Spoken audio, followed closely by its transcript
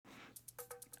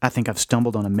I think I've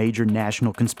stumbled on a major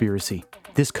national conspiracy.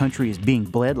 This country is being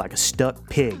bled like a stuck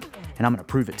pig, and I'm going to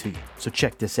prove it to you. So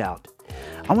check this out.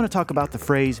 I want to talk about the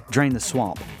phrase, drain the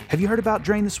swamp. Have you heard about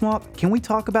drain the swamp? Can we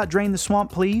talk about drain the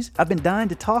swamp, please? I've been dying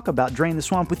to talk about drain the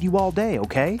swamp with you all day,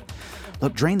 okay?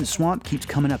 Look, drain the swamp keeps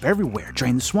coming up everywhere.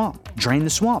 Drain the swamp. Drain the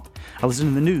swamp. I listen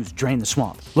to the news. Drain the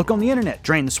swamp. Look on the internet.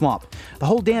 Drain the swamp. The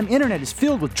whole damn internet is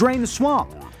filled with drain the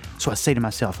swamp. So I say to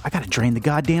myself, I gotta drain the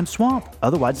goddamn swamp.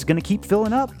 Otherwise, it's gonna keep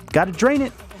filling up. Gotta drain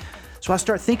it. So I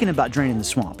start thinking about draining the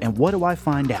swamp, and what do I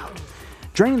find out?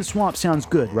 Draining the swamp sounds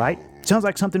good, right? Sounds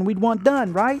like something we'd want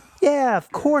done, right? Yeah,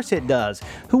 of course it does.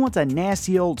 Who wants a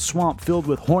nasty old swamp filled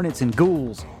with hornets and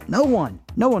ghouls? No one.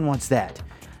 No one wants that.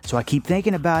 So I keep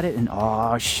thinking about it, and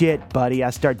oh shit, buddy,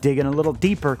 I start digging a little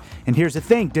deeper. And here's the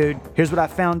thing, dude. Here's what I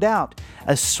found out.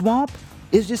 A swamp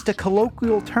is just a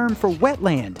colloquial term for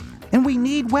wetland. And we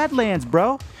need wetlands,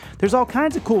 bro. There's all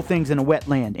kinds of cool things in a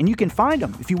wetland, and you can find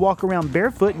them if you walk around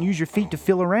barefoot and use your feet to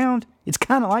feel around. It's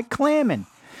kind of like clamming.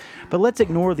 But let's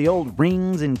ignore the old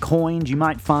rings and coins you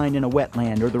might find in a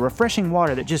wetland or the refreshing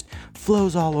water that just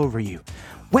flows all over you.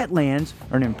 Wetlands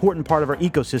are an important part of our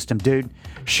ecosystem, dude.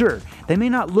 Sure, they may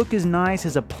not look as nice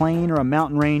as a plain or a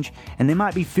mountain range, and they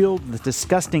might be filled with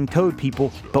disgusting toad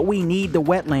people, but we need the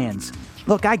wetlands.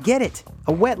 Look, I get it.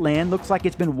 A wetland looks like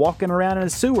it's been walking around in a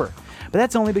sewer, but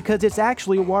that's only because it's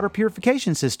actually a water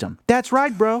purification system. That's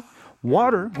right, bro.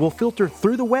 Water will filter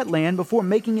through the wetland before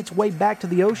making its way back to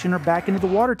the ocean or back into the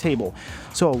water table.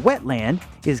 So a wetland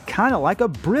is kind of like a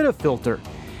Brita filter.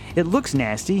 It looks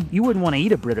nasty. You wouldn't want to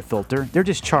eat a Brita filter. They're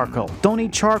just charcoal. Don't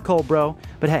eat charcoal, bro.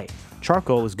 But hey,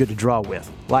 charcoal is good to draw with.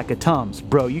 Like a Tums.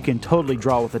 Bro, you can totally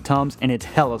draw with a Tums, and it's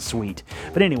hella sweet.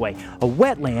 But anyway, a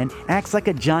wetland acts like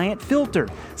a giant filter.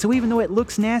 So even though it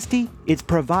looks nasty, it's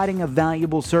providing a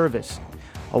valuable service.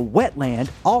 A wetland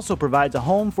also provides a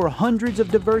home for hundreds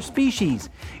of diverse species.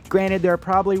 Granted, there are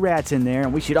probably rats in there,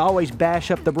 and we should always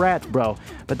bash up the rats, bro.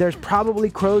 But there's probably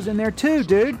crows in there too,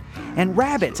 dude. And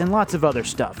rabbits and lots of other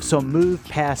stuff. So move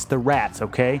past the rats,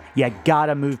 okay? You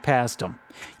gotta move past them.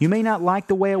 You may not like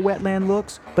the way a wetland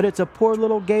looks, but it's a poor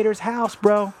little gator's house,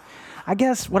 bro. I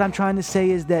guess what I'm trying to say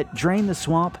is that drain the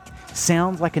swamp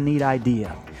sounds like a neat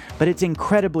idea, but it's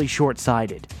incredibly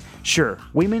short-sighted. Sure,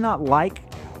 we may not like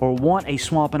or want a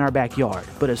swamp in our backyard,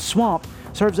 but a swamp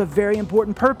serves a very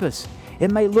important purpose.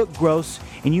 It may look gross,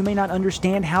 and you may not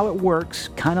understand how it works,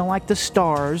 kind of like the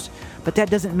stars, but that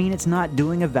doesn't mean it's not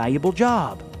doing a valuable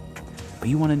job. But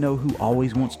you want to know who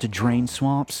always wants to drain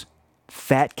swamps?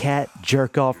 Fat cat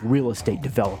jerk-off real estate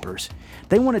developers.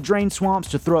 They want to drain swamps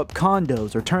to throw up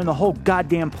condos or turn the whole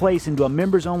goddamn place into a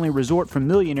members-only resort for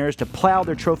millionaires to plow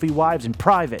their trophy wives in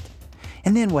private.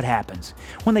 And then what happens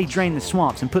when they drain the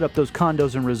swamps and put up those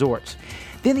condos and resorts?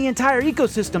 Then the entire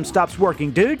ecosystem stops working,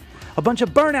 dude. A bunch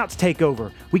of burnouts take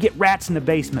over. We get rats in the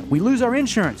basement. We lose our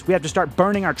insurance. We have to start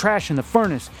burning our trash in the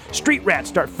furnace. Street rats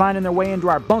start finding their way into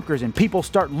our bunkers, and people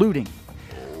start looting.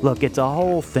 Look, it's a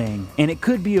whole thing, and it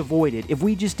could be avoided if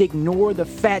we just ignore the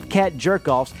fat cat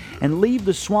jerk-offs and leave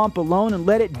the swamp alone and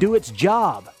let it do its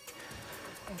job.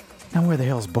 Now where the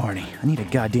hell's Barney? I need a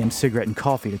goddamn cigarette and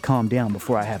coffee to calm down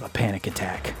before I have a panic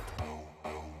attack.